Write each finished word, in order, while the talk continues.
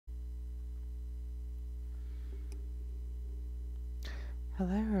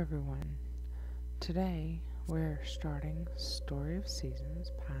Hello everyone. Today we're starting Story of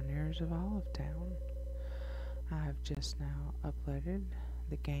Seasons, Pioneers of Olive Town. I've just now uploaded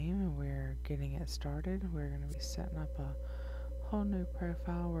the game and we're getting it started. We're going to be setting up a whole new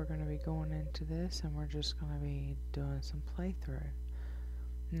profile. We're going to be going into this and we're just going to be doing some playthrough.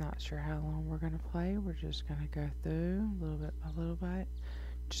 Not sure how long we're going to play. We're just going to go through little bit by little bit.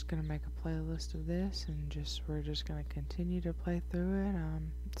 Just gonna make a playlist of this and we're just gonna continue to play through it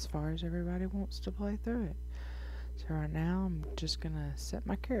as far as everybody wants to play through it. So right now I'm just gonna set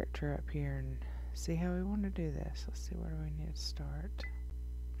my character up here and see how we want to do this. Let's see, where do we need to start?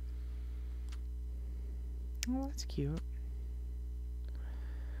 Oh, that's cute.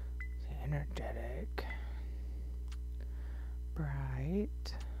 Energetic, bright.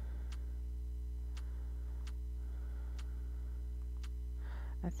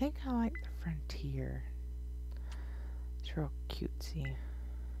 I think I like the Frontier. It's real cutesy.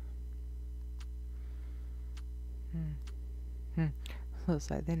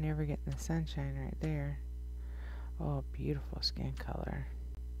 Looks like they never get the sunshine right there. Oh, beautiful skin color.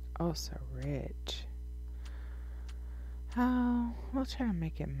 Oh, so rich. Oh, we'll try to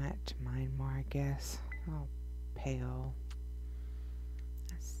make it match mine more, I guess. Oh, pale.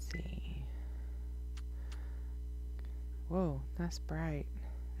 Let's see. Whoa, that's bright.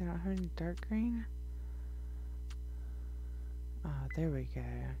 They don't have any dark green? Oh, there we go.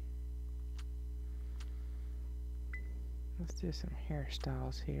 Let's do some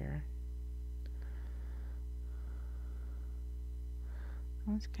hairstyles here.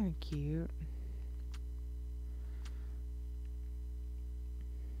 Oh, that's kind of cute.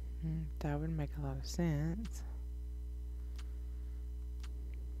 That would make a lot of sense.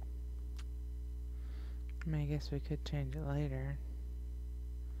 I mean, I guess we could change it later.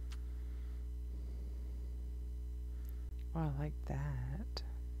 Oh, I like that.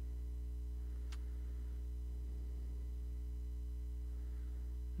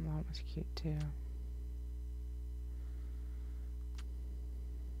 That was cute too.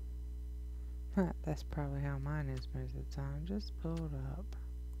 That's probably how mine is most of the time. Just pulled up.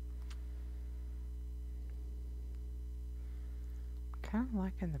 Kind of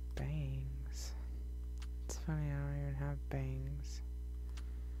liking the bangs. It's funny I don't even have bangs.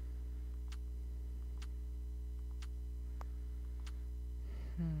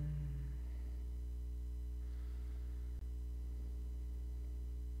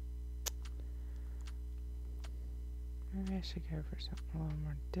 Maybe I should go for something a little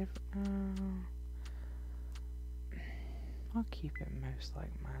more different. I'll keep it most like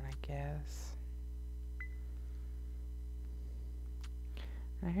mine, I guess.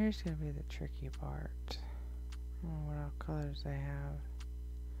 Now here's gonna be the tricky part. Oh, what all colors they have.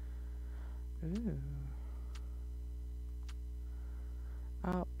 Ooh.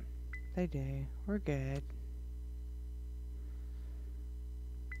 Oh, they do. We're good.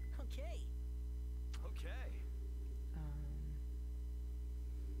 Okay. Okay.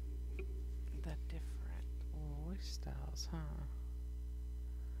 The different voice styles, huh?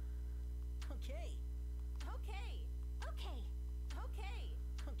 Okay. Okay. Okay. Okay.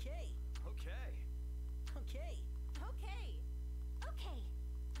 Okay. Okay. Okay. Okay. Okay. Okay.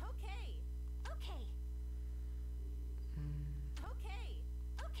 Okay. Okay.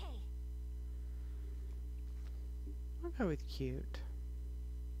 Okay. I'll go with cute.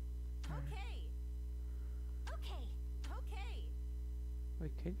 Okay. Okay. Okay. We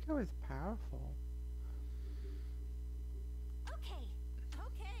could go with powerful. Okay.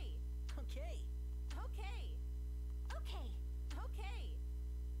 Okay. Okay. Okay. Okay. Okay.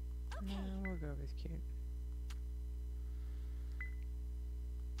 No, Okay. we'll go with cute.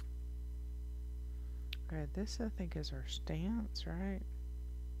 Okay, this I think is our stance, right?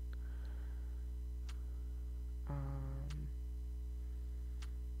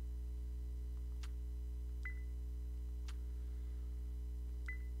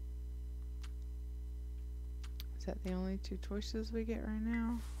 Is that the only two choices we get right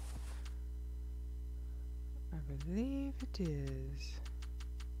now? I believe it is.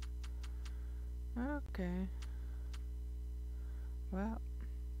 Okay. Well,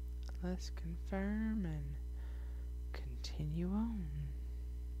 let's confirm and continue on.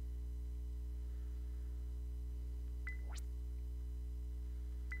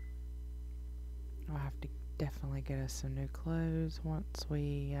 I'll have to definitely get us some new clothes once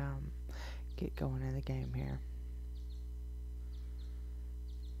we get going in the game here.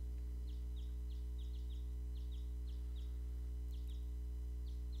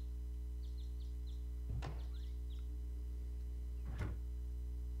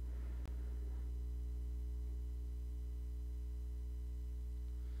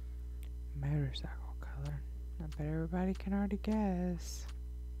 motorcycle color. I bet everybody can already guess.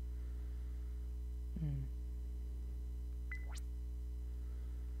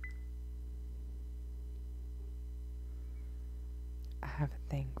 I have a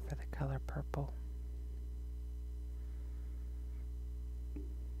thing for the color purple.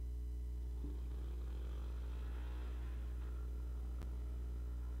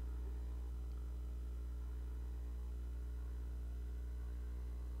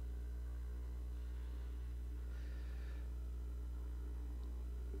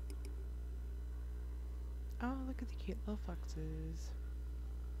 Oh, look at the cute little foxes.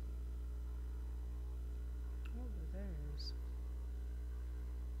 What were theirs?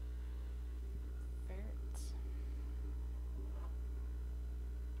 Ferrets.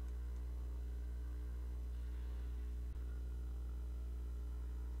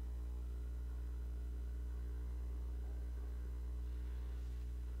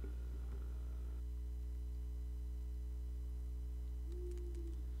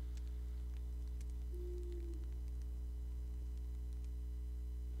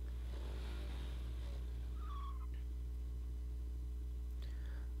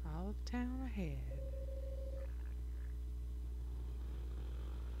 All of town ahead.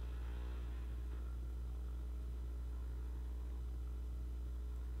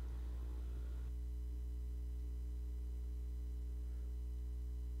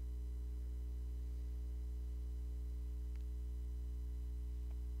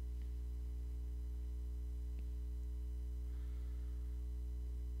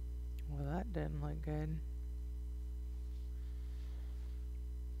 Well, that didn't look good.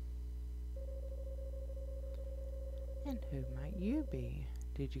 And who might you be?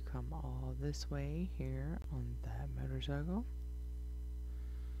 Did you come all this way here on that motorcycle?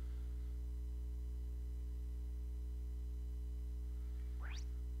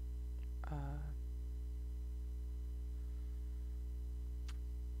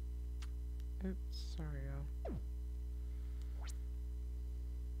 Oops, sorry, y'all.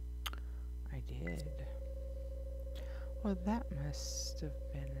 I did. Well, that must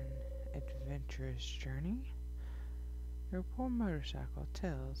have been an adventurous journey. Your poor motorcycle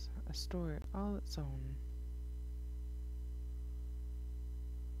tells a story all its own.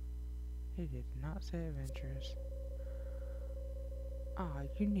 He did not say adventurous. Ah,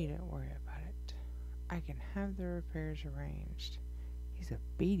 you needn't worry about it. I can have the repairs arranged. He's a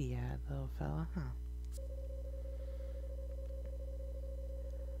beady-eyed little fella, huh?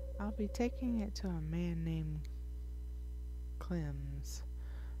 I'll be taking it to a man named Clems,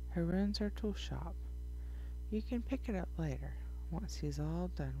 who runs our tool shop. You can pick it up later, once he's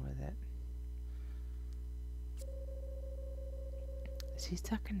all done with it. Is he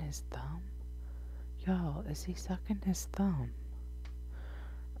sucking his thumb? Y'all, is he sucking his thumb?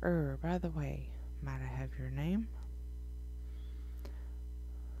 By the way, might I have your name?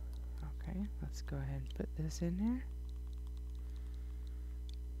 Okay, let's go ahead and put this in here.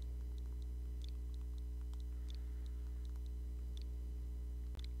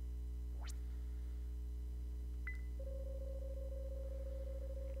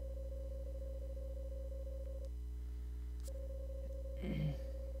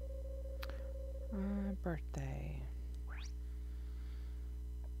 Birthday.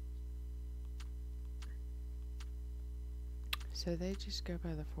 So they just go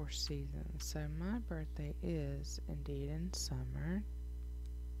by the 4 seasons. So my birthday is indeed in summer.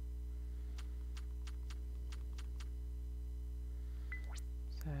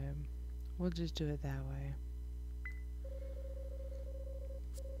 So we'll just do it that way.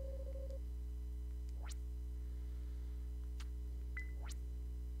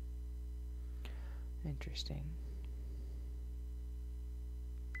 Interesting.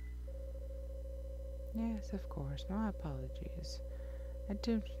 Yes, of course. My apologies. I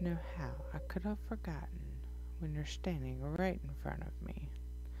don't know how I could have forgotten when you're standing right in front of me.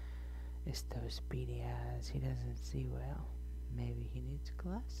 It's those beady eyes. He doesn't see well. Maybe he needs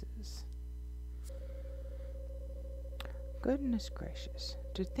glasses. Goodness gracious,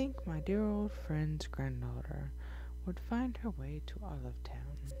 to think my dear old friend's granddaughter would find her way to Olive Town.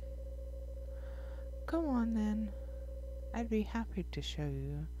 Go on then. I'd be happy to show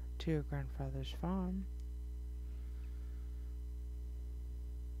you to your grandfather's farm.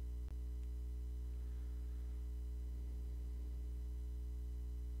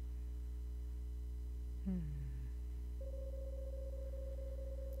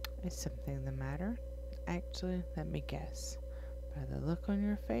 Is something the matter? Actually, let me guess. By the look on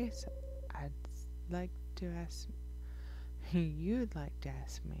your face, I'd like to ask... You'd like to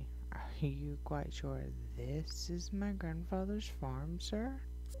ask me, are you quite sure this is my grandfather's farm, sir?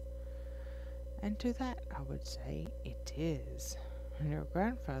 And to that I would say it is. When your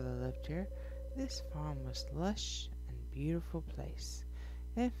grandfather lived here, this farm was lush and beautiful place.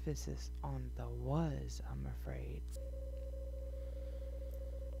 Emphasis on the was, I'm afraid.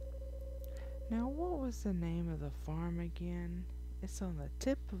 Now, what was the name of the farm again? It's on the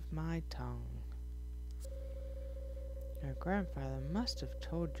tip of my tongue. Your grandfather must have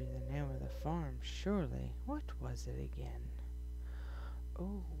told you the name of the farm, surely. What was it again?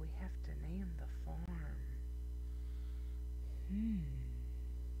 Oh, we have to name the farm. And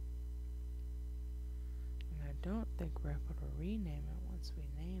I don't think we're able to rename it once we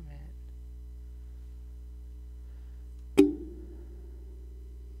name it.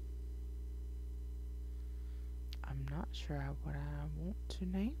 I'm not sure what I want to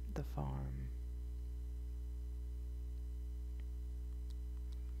name the farm.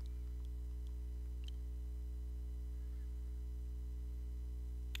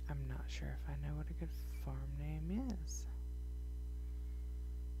 I'm not sure if I know what a good farm name is.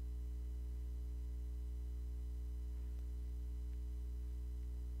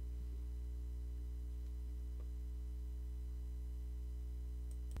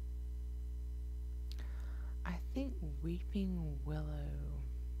 I think Weeping Willow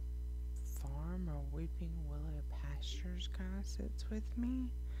Farm or Weeping Willow Pastures kind of sits with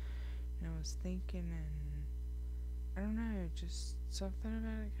me. And I was thinking, and I don't know, just something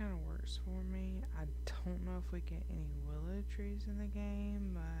about it kind of works for me. I don't know if we get any willow trees in the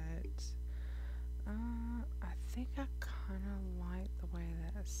game, but I think I kind of like the way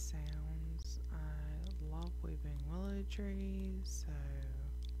that sounds. I love Weeping Willow trees, so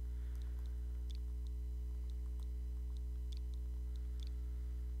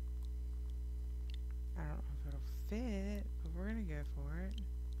I don't know if it'll fit, but we're gonna go for it.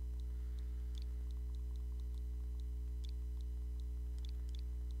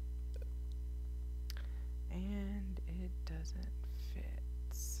 And it doesn't fit,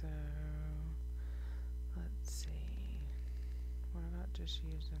 so let's see. What about just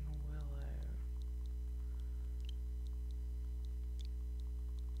using willow?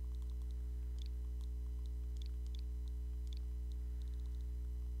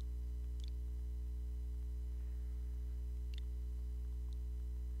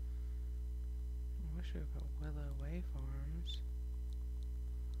 I wish we put Willow Way Farms.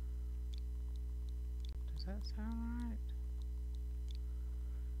 Does that sound right?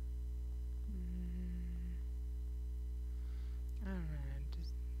 I don't know.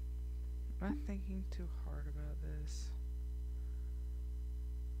 Am I thinking too hard about this?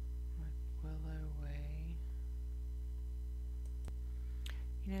 Like Willow Way.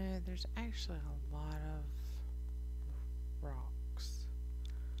 You know, there's actually a lot of rocks.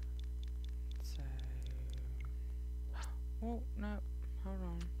 So, oh no, hold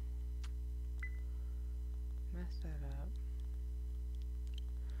on. Messed that up.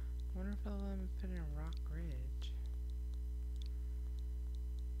 Wonder if they'll let me put in Rock Ridge.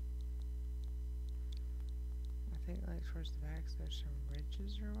 I think like towards the back there's some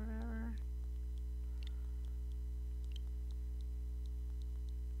ridges or whatever.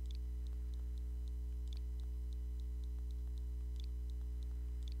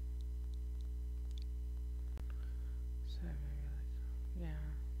 So maybe like, yeah.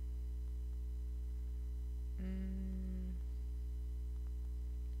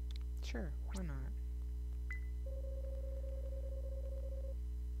 Sure, why not?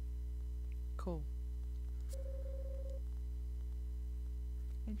 Cool.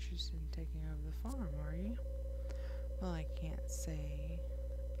 Interested in taking over the farm, are you? Well, I can't say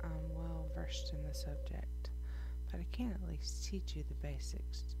I'm well versed in the subject, but I can at least teach you the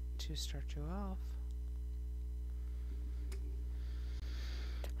basics to start you off.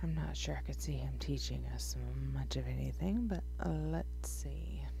 I'm not sure I could see him teaching us much of anything, but let's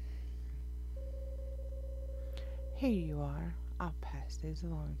see. Here you are. I'll pass these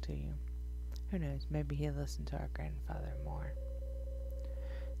along to you. Who knows, maybe he'll listen to our grandfather more.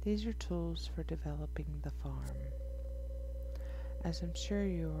 These are tools for developing the farm. As I'm sure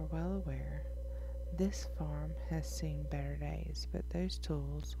you are well aware, this farm has seen better days, but those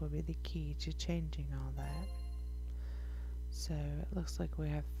tools will be the key to changing all that. So it looks like we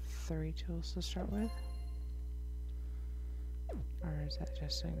have 3 tools to start with. Or is that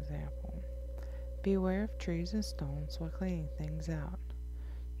just an example? Be aware of trees and stones while cleaning things out.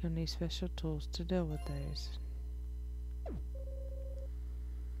 You'll need special tools to deal with those.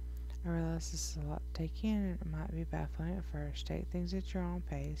 I realize this is a lot to take in and it might be baffling at first. Take things at your own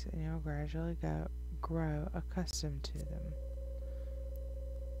pace and you'll gradually grow accustomed to them.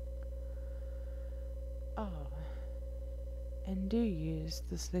 And do use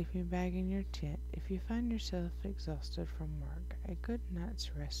the sleeping bag in your tent if you find yourself exhausted from work. A good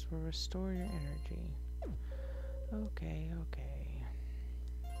night's rest will restore your energy. Okay, okay.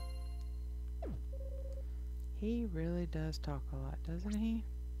 He really does talk a lot, doesn't he?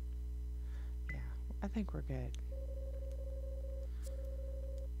 Yeah, I think we're good.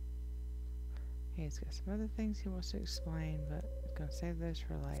 He's got some other things he wants to explain, but I'm going to save those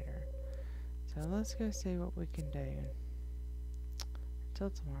for later. So let's go see what we can do. Until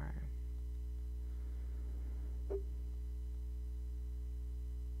tomorrow.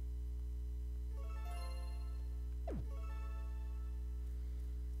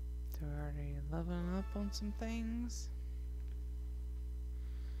 So we're already leveling up on some things.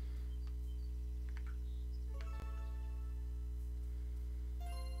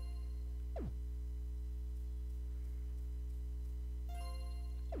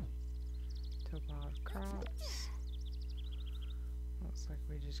 To wild crops. Looks like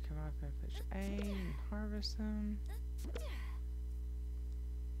we just come up and push A and harvest them.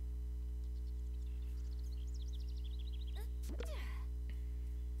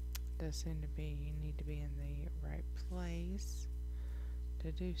 Does seem to be you need to be in the right place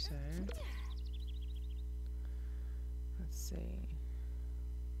to do so. Let's see.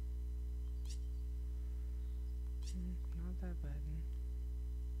 Not that button.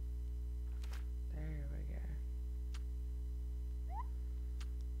 There we go.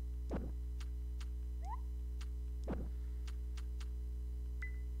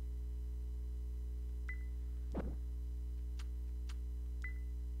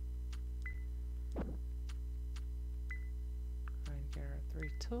 Get our 3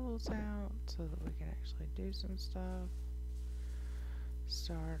 tools out so that we can actually do some stuff.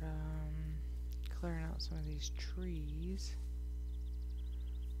 Start clearing out some of these trees.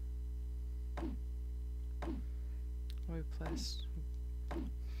 We press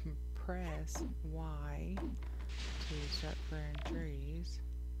Y to start clearing trees.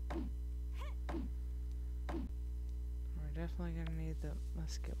 We're definitely going to need the,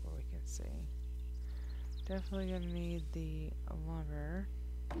 let's get what we can see. Definitely going to need the lumber.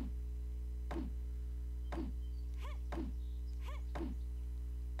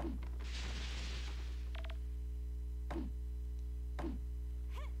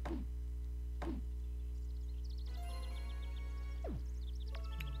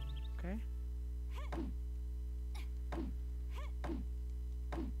 Okay.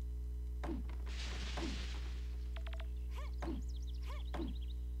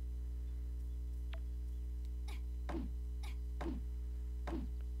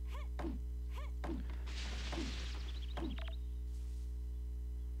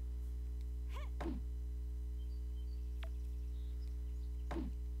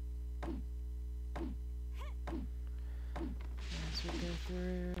 As we go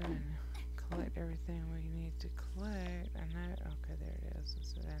through and collect everything we need to collect, I know, okay, there it is.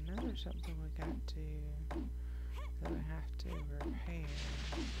 So I know there's something we got to, that we have to repair.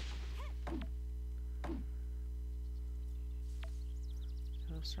 So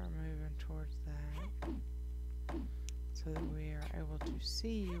we'll start moving towards that, so that we are able to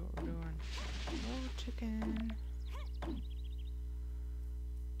see what we're doing. Oh, chicken!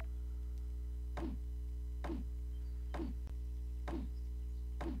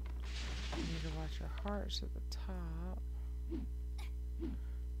 You need to watch your hearts at the top.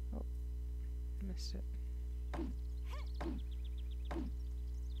 Oh, missed it.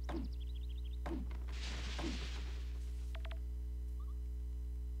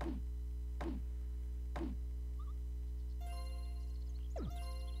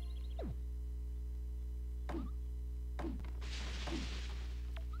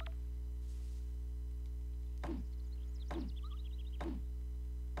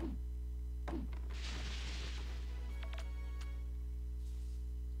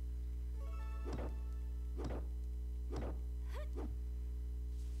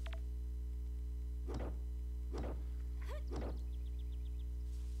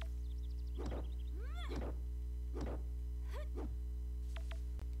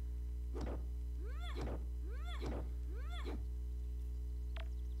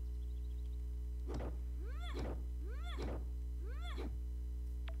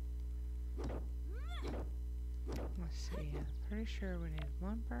 Pretty sure we need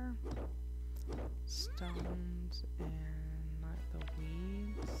lumber, stones, and like the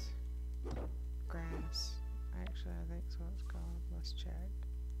weeds, grass. Actually, I think that's what it's called. Let's check.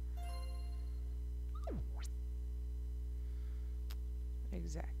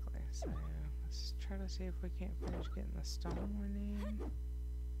 Exactly. So let's try to see if we can't finish getting the stone we need.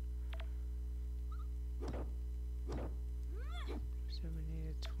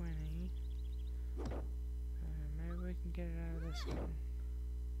 person.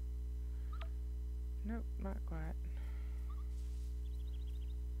 Nope, not quite.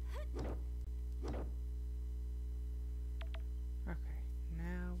 Okay,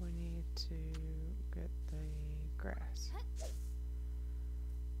 now we need to get the grass.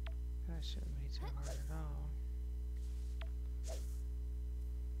 That shouldn't be too hard at all.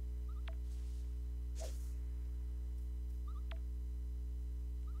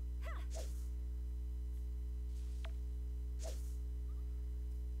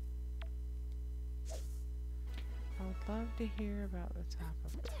 I would love to hear about the type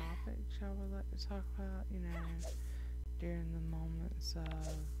of topics y'all would like to talk about, you know, during the moments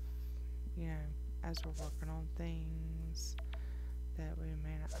of, you know, as we're working on things that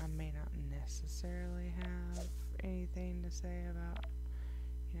I may not necessarily have anything to say about,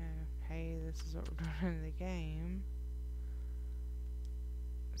 you know, hey, this is what we're doing in the game.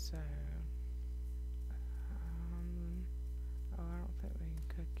 So, oh, I don't think we can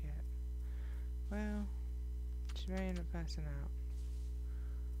cook yet. Well, she may end up passing out.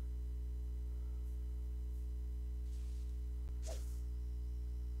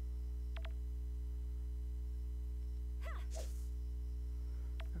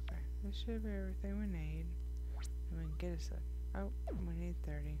 Okay, this should be everything we need. And we can get us oh, we need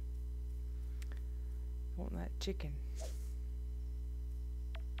 30. Want that chicken.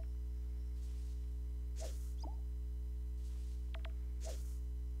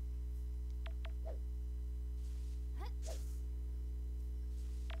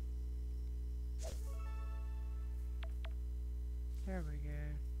 There we go.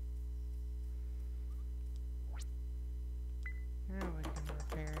 Now we can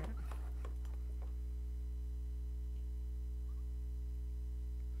repair it.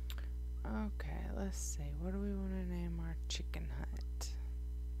 Okay, let's see. What do we want to name our chicken hut?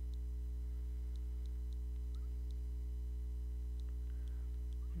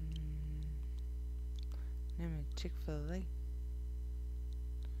 Name it Chick-fil-A.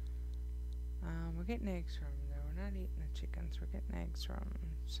 We're getting eggs from them, though. We're not eating the chickens. We're getting eggs from them.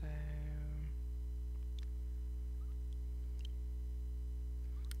 So,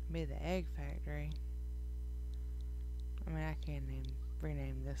 be the egg factory. I mean, I can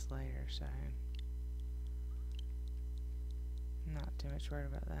rename this later, so not too much worried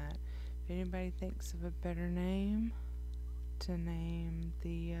about that. If anybody thinks of a better name to name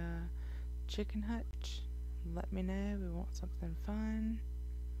the chicken hutch, let me know. We want something fun.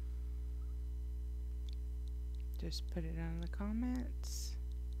 Just put it down in the comments.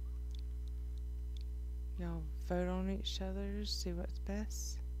 Y'all vote on each other's, see what's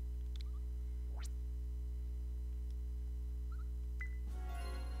best.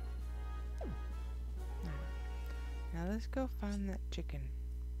 Now let's go find that chicken.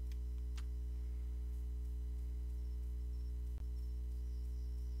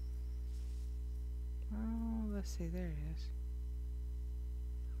 Oh, let's see, there it is.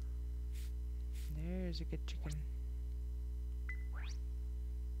 There's a good chicken.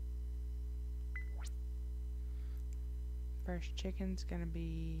 First chicken's gonna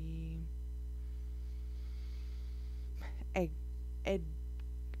be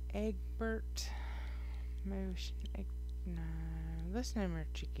Egbert. Maybe we should no. Let's name her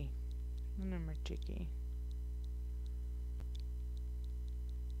Chicky. We'll name her Chicky.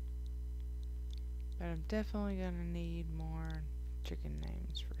 But I'm definitely gonna need more chicken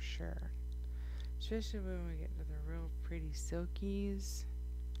names for sure. Especially when we get to the real pretty silkies.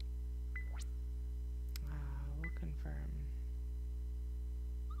 We'll confirm.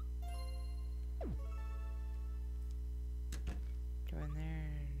 Go in there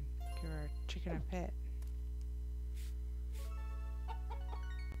and give our chicken a pet.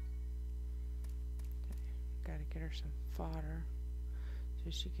 Gotta get her some fodder so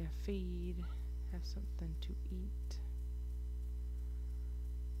she can feed, have something to eat.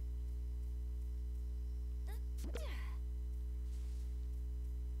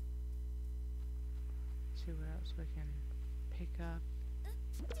 See what else we can pick up.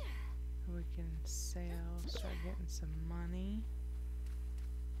 We can sell, start getting some money.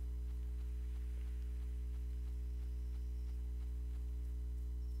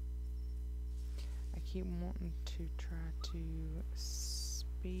 I keep wanting to try to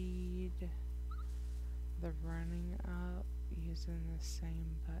speed the running up using the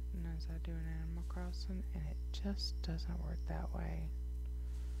same button as I do in Animal Crossing, and it just doesn't work that way.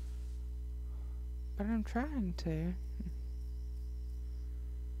 But I'm trying to.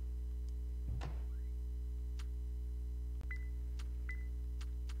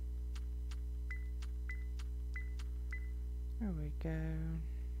 There we go.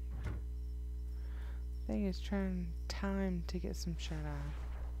 Thing is trying time to get some shut eye.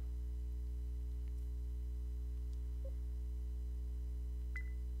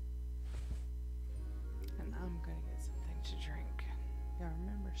 And I'm gonna get something to drink. Y'all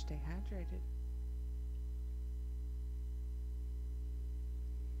remember, stay hydrated.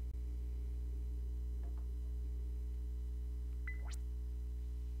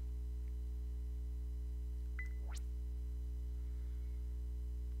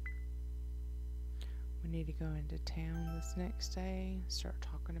 We need to go into town this next day, start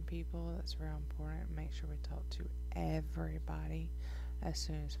talking to people. That's real important. Make sure we talk to everybody as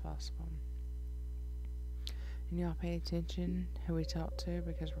soon as possible. And y'all pay attention who we talk to,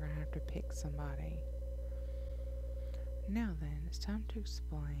 because we're going to have to pick somebody. Now then, it's time to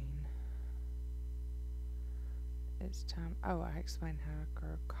explain. It's time. Oh, I explained how to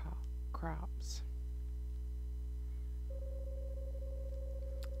grow crops.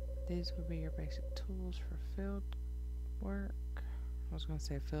 These will be your basic tools for field work. I was going to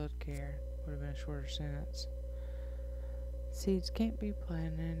say field care. Would have been a shorter sentence. Seeds can't be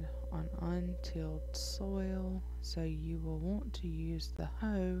planted on untilled soil, so you will want to use the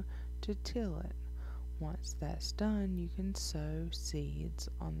hoe to till it. Once that's done, you can sow seeds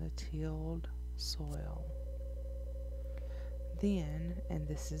on the tilled soil. Then, and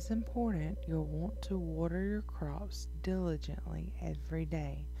this is important, you'll want to water your crops diligently every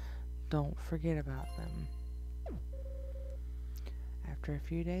day. Don't forget about them. After a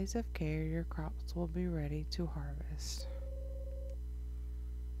few days of care, your crops will be ready to harvest.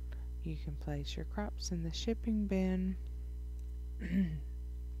 You can place your crops in the shipping bin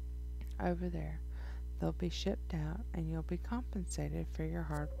over there. They'll be shipped out and you'll be compensated for your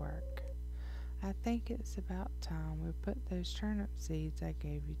hard work. I think it's about time we put those turnip seeds I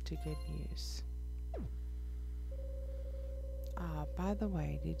gave you to good use. Ah, by the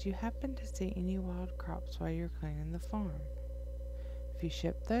way, did you happen to see any wild crops while you're cleaning the farm? If you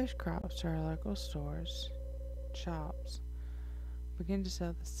ship those crops to our local shops, begin to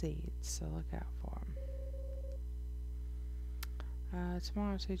sell the seeds, so look out for them.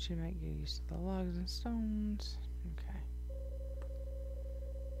 Tomorrow I'll teach you to make good use of the logs and stones. Okay.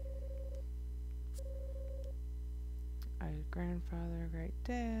 A grandfather, a great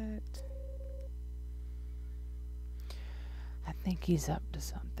debt. I think he's up to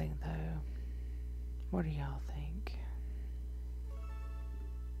something, though. What do y'all think?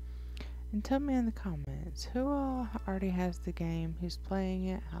 And tell me in the comments, who all already has the game? Who's playing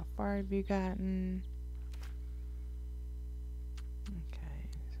it? How far have you gotten? Okay,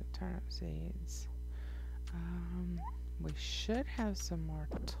 so turnip seeds. We should have some more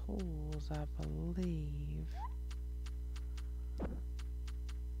tools, I believe.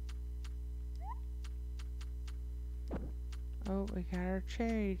 Oh, we got our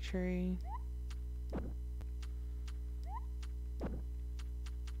cherry tree.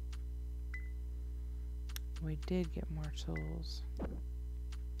 We did get more tools.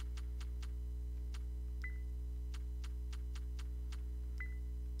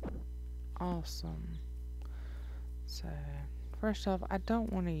 Awesome. So, first off, I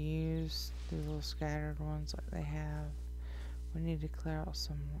don't want to use the little scattered ones like they have. We need to clear out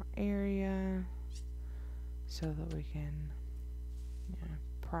some more area so that we can,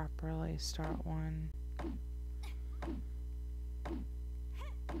 properly start one.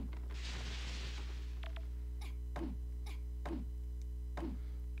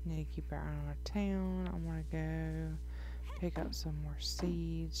 Need to keep our eye on our town. I want to go pick up some more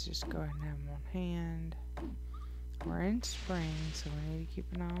seeds. Just go ahead and have them on hand. We're in spring, so we need to keep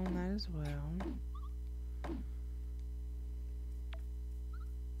an eye on that as well.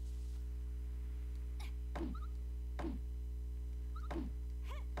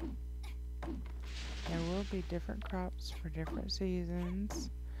 There will be different crops for different seasons,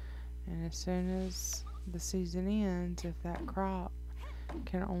 and as soon as the season ends, if that crop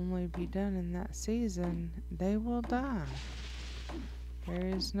can only be done in that season, they will die. There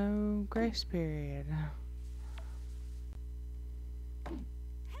is no grace period.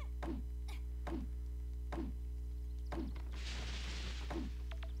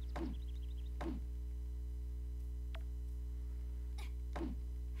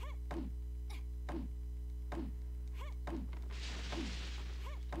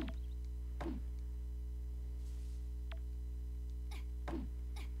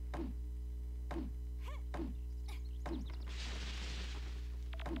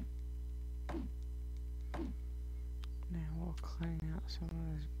 Clean out some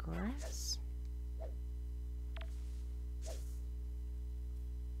of this grass.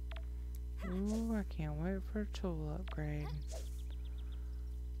 Ooh, I can't wait for a tool upgrade.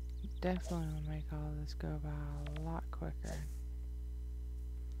 definitely will make all this go by a lot quicker.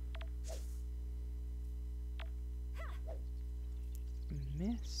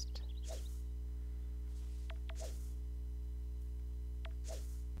 Missed.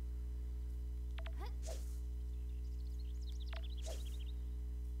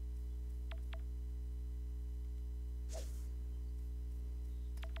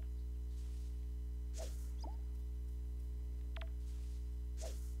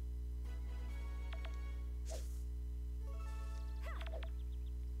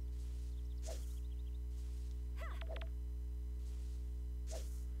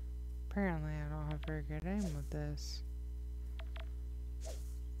 Apparently I don't have very good aim with this.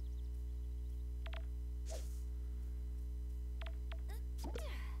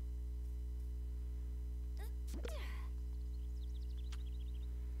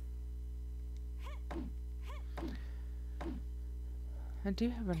 I do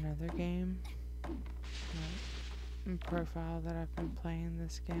have another game profile that I've been playing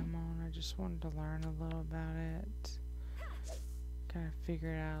this game on. I just wanted to learn a little about it. Kind of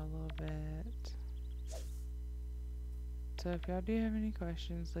figure it out a little bit. So if y'all do have any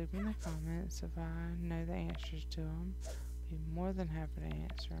questions, leave them in the comments. If I know the answers to them, I'll be more than happy to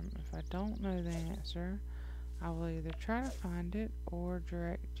answer them. If I don't know the answer, I will either try to find it or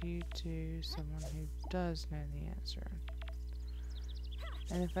direct you to someone who does know the answer.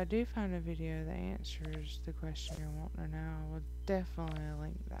 And if I do find a video that answers the question you're wanting to know, I will definitely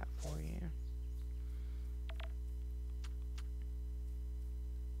link that for you.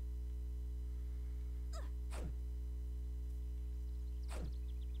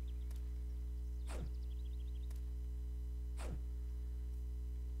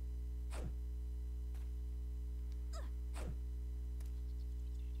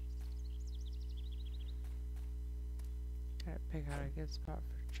 Gotta pick out a good spot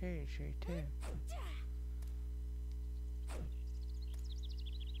for cherry tree too.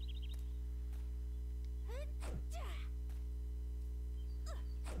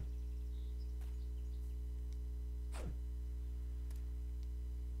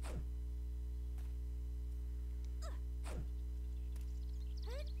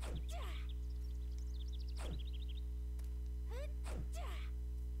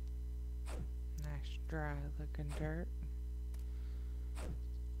 Nice dry looking dirt.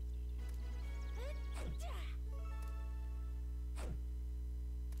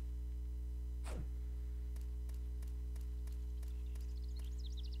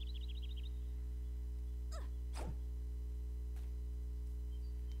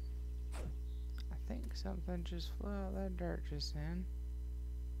 I think something just flew out of that dirt just then.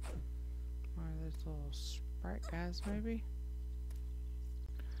 One of those little sprite guys maybe.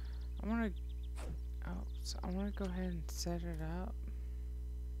 I want to go ahead and set it up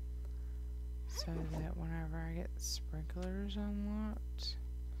so that whenever I get the sprinklers unlocked,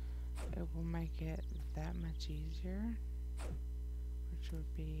 it will make it that much easier, which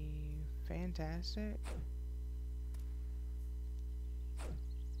would be fantastic. Okay,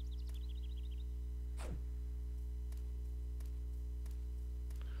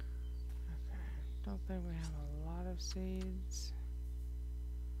 don't think we have a lot of seeds.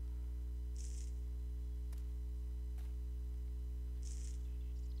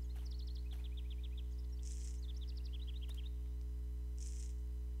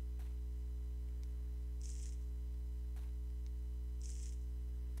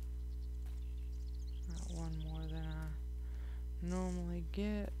 One more than I normally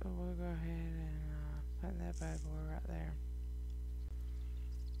get, but we'll go ahead and put that bad boy right there.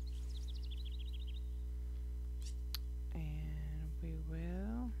 And we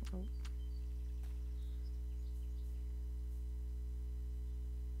will, we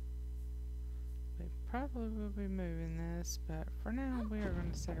probably will be moving this, but for now we are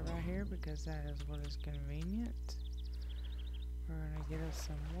going to set it right here because that is what is convenient. We're going to get us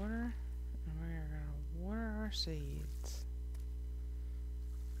some water. And we are going to water our seeds.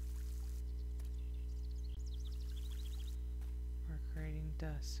 We're creating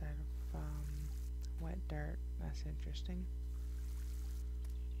dust out of wet dirt. That's interesting.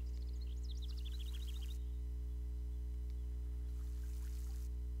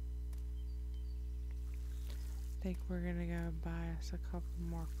 I think we're going to go buy us a couple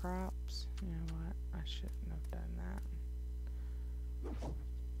more crops. You know what? I shouldn't have done that.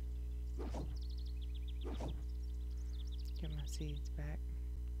 Get my seeds back.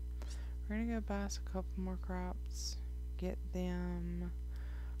 We're gonna go buy us a couple more crops, get them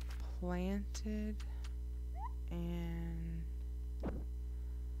planted, and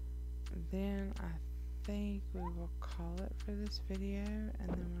then I think we will call it for this video, and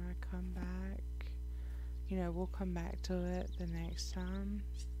then when I come back, you know, we'll come back to it the next time.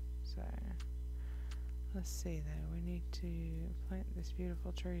 So, let's see though, we need to plant this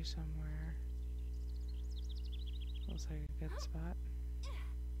beautiful tree somewhere. Looks like a good spot.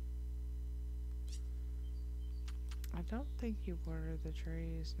 I don't think you water the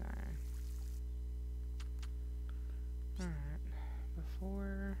trees, no. Alright,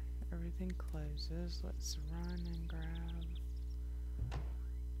 before everything closes, let's run and grab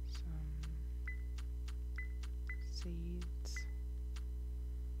some seeds.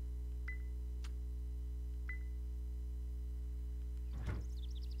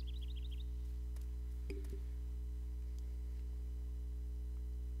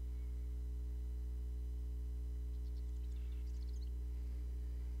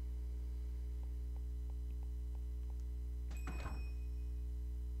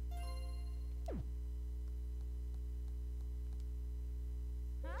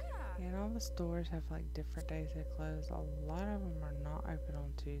 And all the stores have like different days they close. A lot of them are not open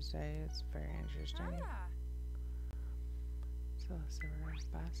on Tuesday. It's very interesting. So let's see, we're gonna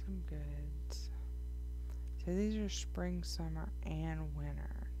buy some goods. So these are spring, summer, and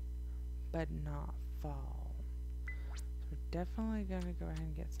winter, but not fall. So we're definitely gonna go ahead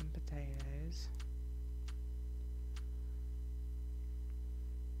and get some potatoes.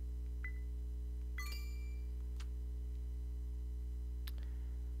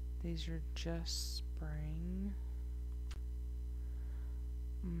 These are just spring.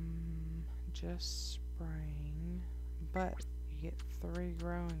 Just spring, but you get 3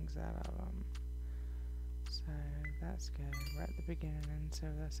 growings out of them. So that's good. We're at the beginning,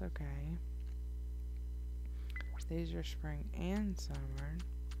 so that's okay. These are spring and summer.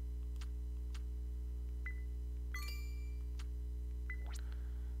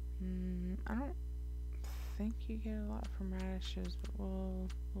 I don't think you get a lot from radishes, but we'll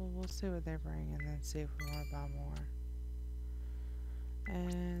see what they bring and then see if we want to buy more.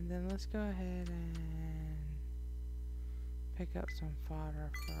 And then let's go ahead and pick up some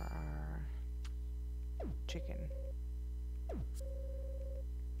fodder for our chicken.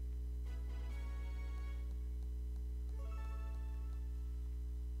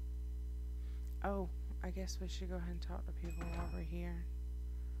 Oh, I guess we should go ahead and talk to people while we're here.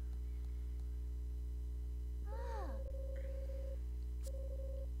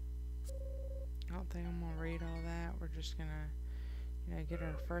 I don't think I'm gonna read all that. We're just gonna, you know, get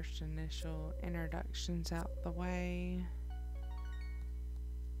our first initial introductions out the way.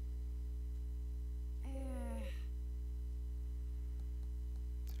 Is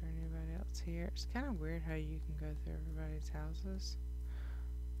there anybody else here? It's kind of weird how you can go through everybody's houses.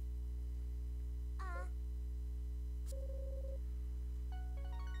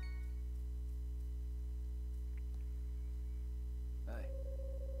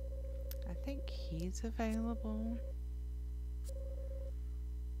 I think he's available.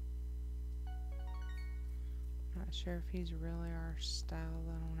 Not sure if he's really our style,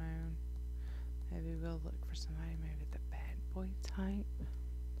 I don't know. Maybe we'll look for somebody, maybe the bad boy type.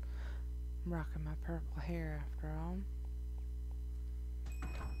 I'm rocking my purple hair after all.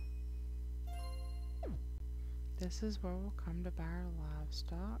 This is where we'll come to buy our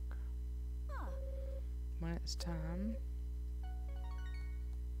livestock when it's time.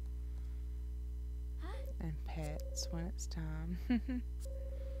 And pets when it's time.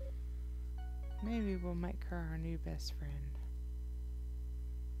 Maybe we'll make her our new best friend.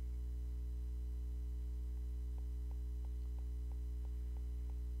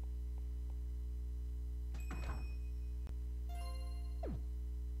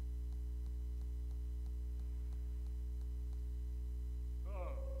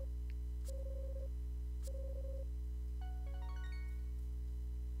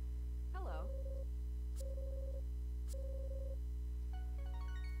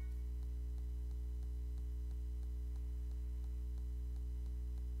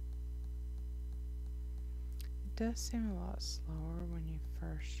 Does seem a lot slower when you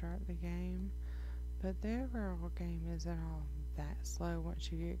first start the game, but the overall game isn't all that slow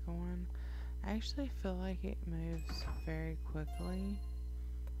once you get going. I actually feel like it moves very quickly,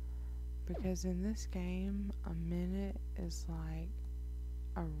 because in this game a minute is like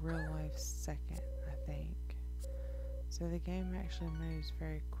a real life second, I think. So the game actually moves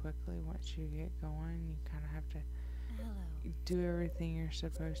very quickly once you get going. You kind of have to do everything you're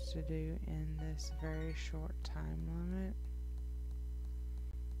supposed to do in this very short time limit.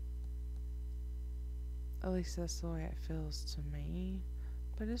 At least that's the way it feels to me,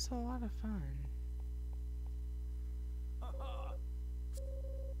 but it's a lot of fun.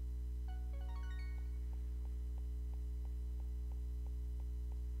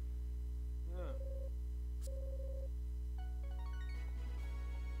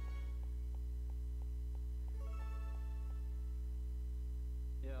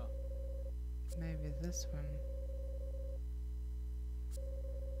 Maybe this one.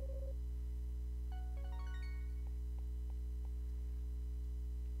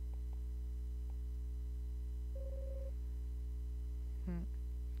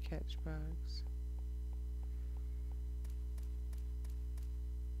 Catch bugs.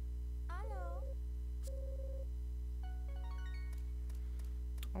 Hello.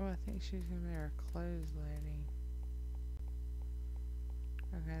 Oh, I think she's gonna be our clothes lady.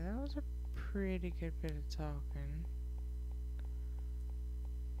 Okay, that was a pretty good bit of talking.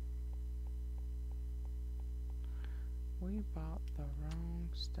 We bought the wrong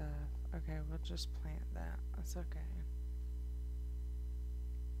stuff. Okay, we'll just plant that. That's okay.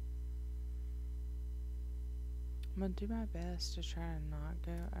 I'm gonna do my best to try to not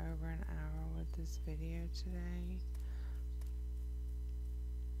go over an hour with this video today.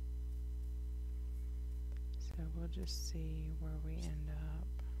 So we'll just see where we end up.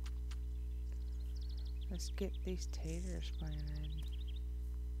 Let's get these taters planted.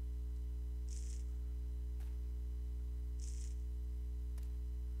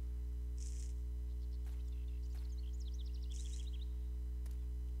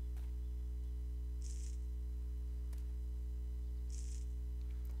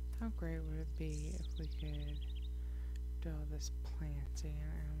 How great would it be if we could do all this planting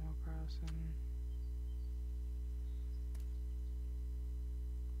in Animal Crossing?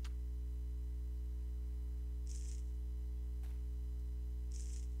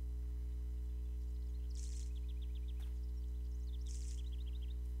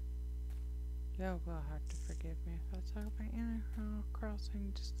 Y'all will have to forgive me if I talk about Animal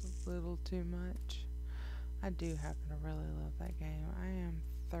Crossing just a little too much. I do happen to really love that game. I am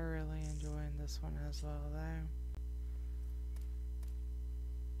thoroughly enjoying this one as well, though.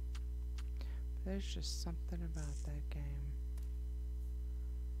 There's just something about that game.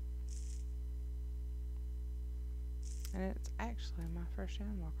 And it's actually my first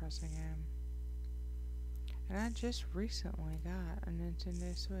Animal Crossing game. And I just recently got a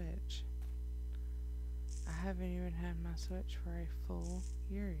Nintendo Switch. I haven't even had my Switch for a full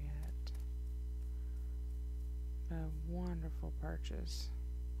year yet. A wonderful purchase.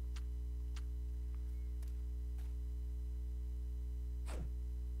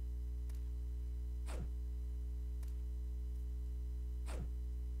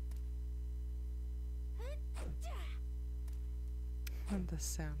 And the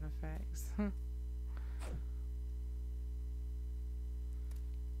sound effects. Yeah.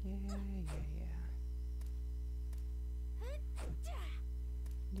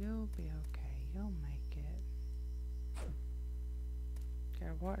 You'll be okay. You'll make it.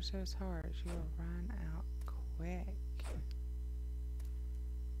 Gotta watch those hearts. You'll run out quick.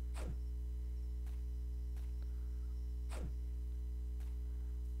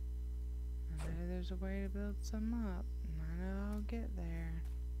 I know there's a way to build some up. I know I'll get there.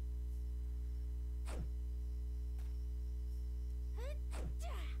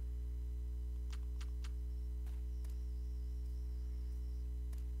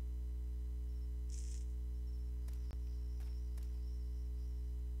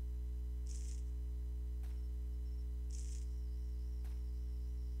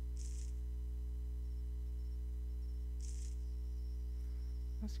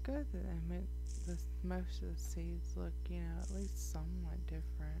 It's good that they make most of the seeds look, at least somewhat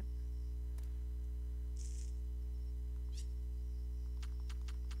different.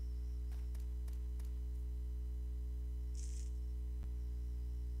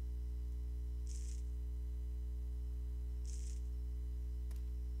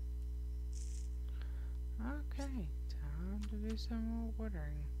 Okay, time to do some more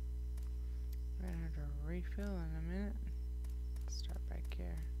watering. We're gonna have to refill in a minute. Let's start back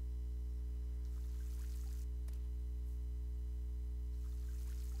here.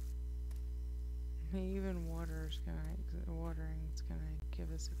 Even watering's gonna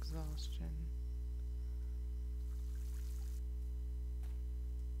give us exhaustion.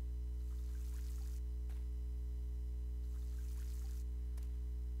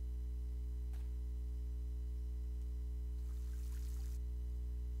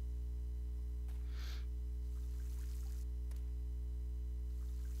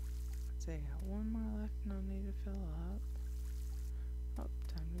 So I got one more left and I'll need to fill up. Oh,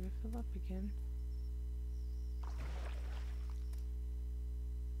 time to go fill up again.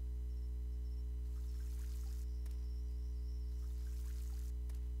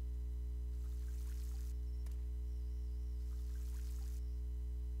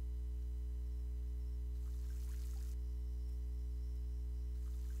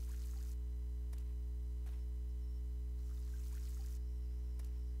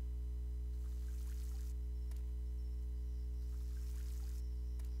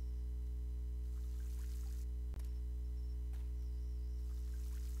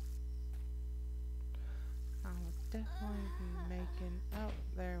 definitely be making. Oh,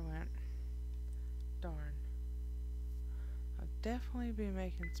 there it went. Darn. I'll definitely be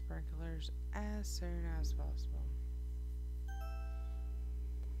making sprinklers as soon as possible.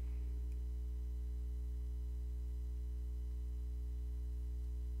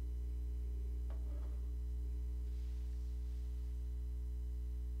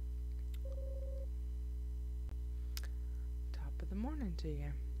 Top of the morning to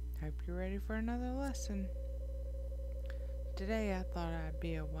you. Hope you're ready for another lesson. Today I thought I'd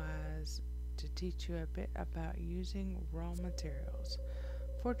be wise to teach you a bit about using raw materials.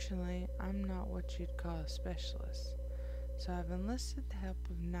 Fortunately, I'm not what you'd call a specialist, so I've enlisted the help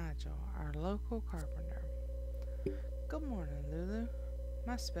of Nigel, our local carpenter. Good morning, Lulu.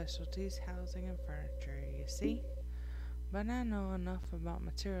 My specialty's housing and furniture, you see, but I know enough about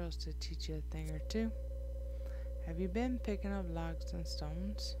materials to teach you a thing or two. Have you been picking up logs and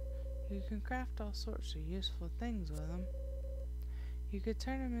stones? You can craft all sorts of useful things with them. You could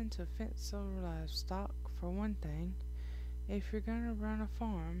turn them into fenced livestock, for one thing. If you're gonna run a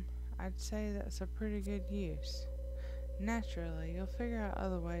farm, I'd say that's a pretty good use. Naturally, you'll figure out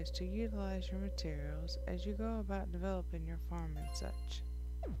other ways to utilize your materials as you go about developing your farm and such.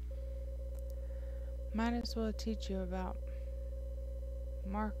 Might as well teach you about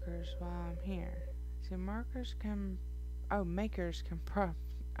markers while I'm here. See, makers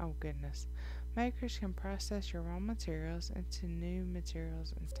can process your raw materials into new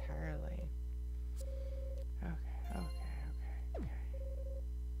materials entirely. Okay.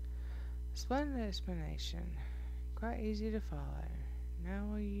 Splendid explanation. Quite easy to follow. Now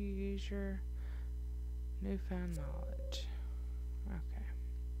will you use your newfound knowledge? Okay.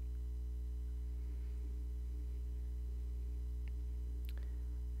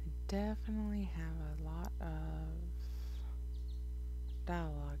 I definitely have a lot of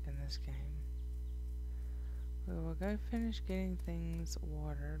dialogue in this game. We will go finish getting things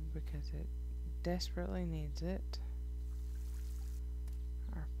watered because it desperately needs it.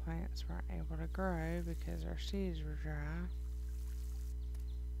 Our plants weren't able to grow because our seeds were dry.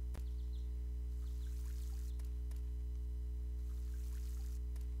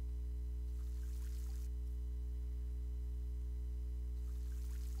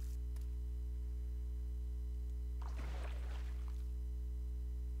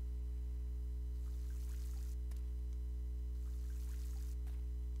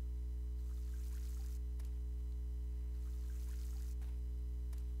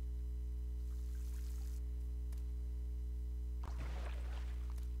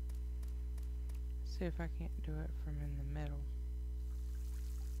 See if I can't do it from in the middle.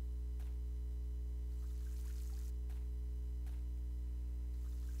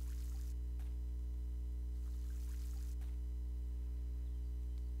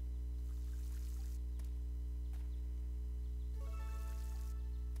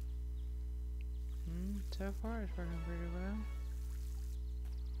 So far it's working pretty well.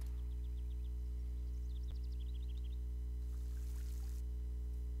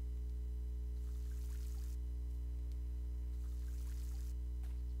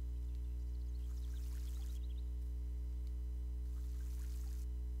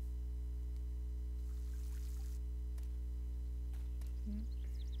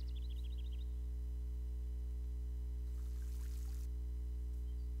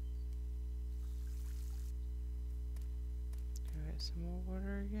 Give it some more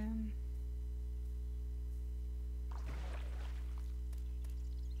water again.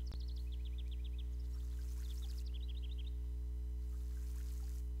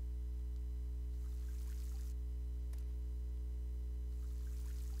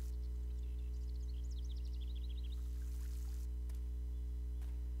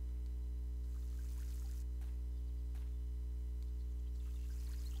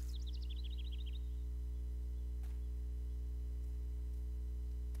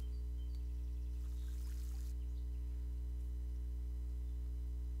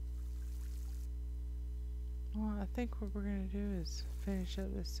 Well, I think what we're going to do is finish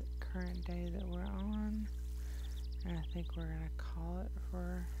up this current day that we're on. And I think we're going to call it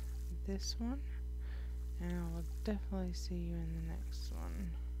for this one. And I will definitely see you in the next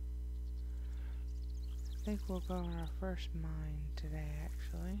one. I think we'll go on our first mine today,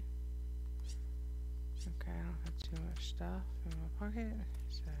 actually. Okay, I don't have too much stuff in my pocket.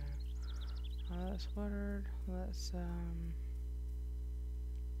 So, all that's watered. Let's,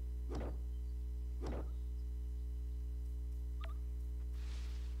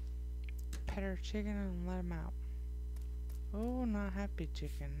 pet our chicken and let him out. Oh, not happy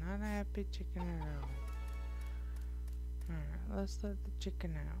chicken. Not a happy chicken at all. Alright, let's let the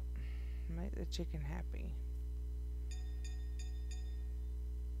chicken out. Make the chicken happy.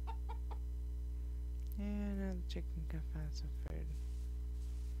 chicken can find some food.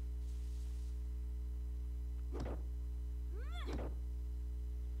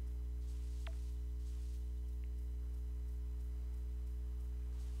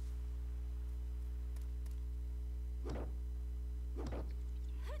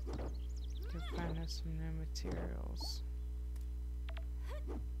 Can find us some new materials.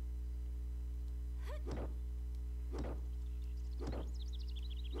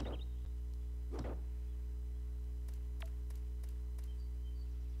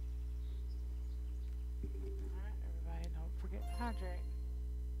 Alright, everybody, don't forget to hydrate.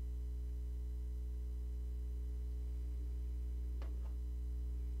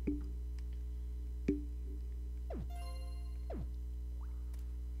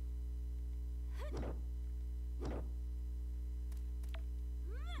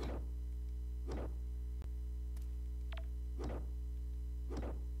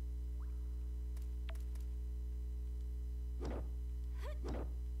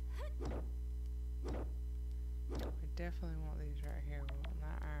 We definitely want these right here. We want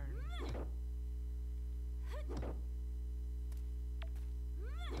that iron.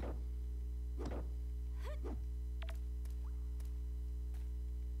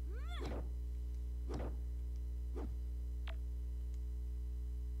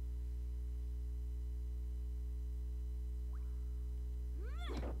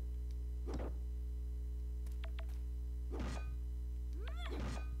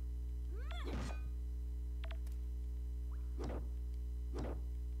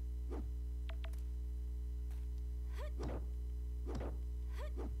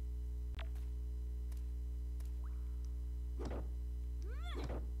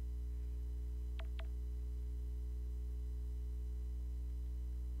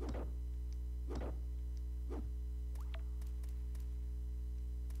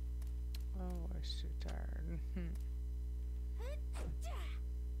 Oh, we're so tired.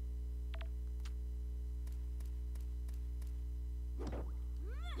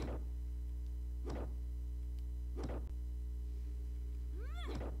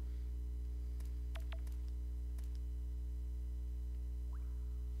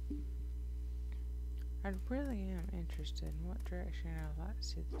 I really am interested in what direction I'd like to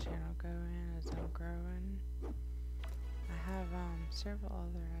see the channel go in as I'm growing. I have several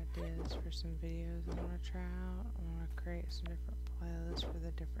other ideas for some videos I want to try out. I want to create some different playlists for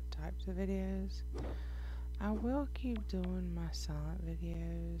the different types of videos. I will keep doing my silent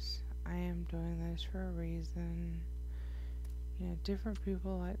videos. I am doing those for a reason. You know, different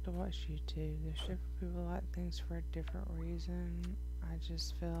people like to watch YouTube. There's different people like things for a different reason. I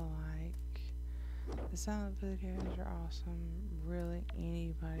just feel like the silent videos are awesome. Really,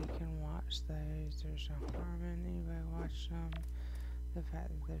 anybody can watch those. There's no harm in anybody watching them. The fact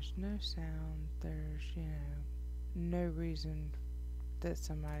that there's no sound, there's, you know, no reason that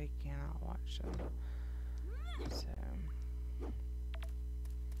somebody cannot watch them. So,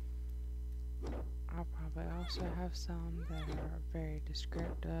 I'll probably also have some that are very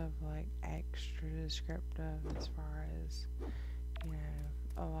descriptive, like extra descriptive as far as, you know,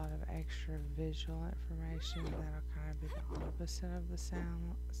 a lot of extra visual information that'll kind of be the opposite of the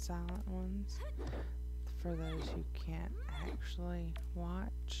silent ones for those who can't actually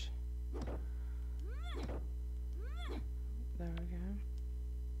watch. There we go.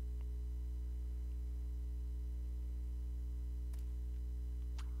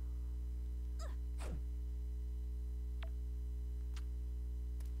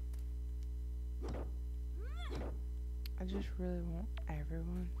 I just really want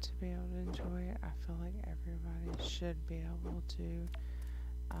everyone to be able to enjoy it. I feel like everybody should be able to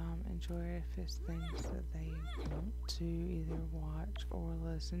enjoy it if it's things that they want to either watch or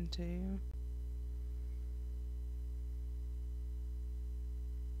listen to.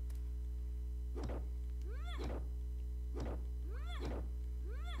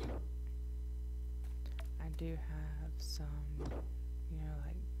 I do have some, you know,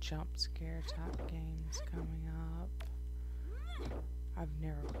 like jump scare type games coming up. I've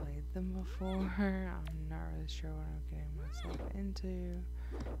never played them before. I'm not really sure what I'm getting myself into.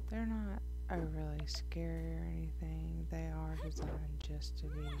 They're not overly scary or anything. They are designed just to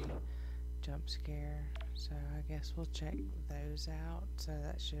be jump scare. So I guess we'll check those out. So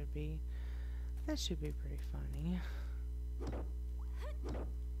that should be pretty funny.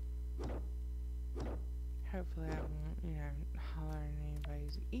 Hopefully I won't, you know, holler in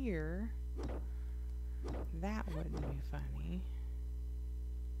anybody's ear. That wouldn't be funny.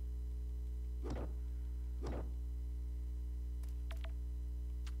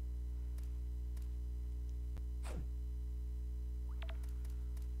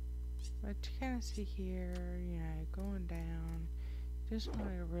 But you kind of see here, you know, going down. Just want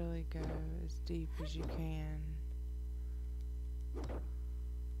to really go as deep as you can.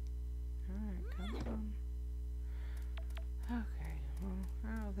 Alright, come on. Okay, well,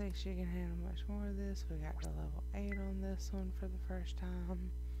 I don't think she can handle much more of this. We got to level 8 on this one for the first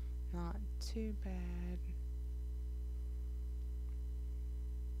time. Not too bad.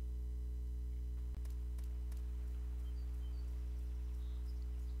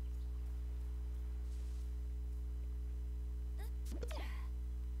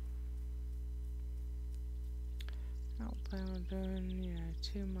 I don't plan on doing, you know,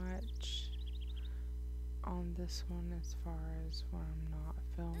 too much on this one as far as when I'm not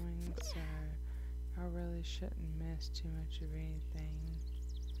filming, so I really shouldn't miss too much of anything.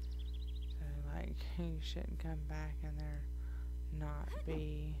 So, like, you shouldn't come back and there not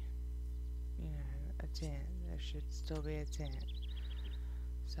be, you know, a tent. There should still be a tent.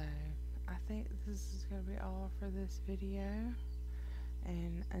 So, I think this is going to be all for this video.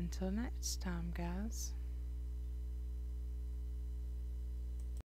 And until next time, guys.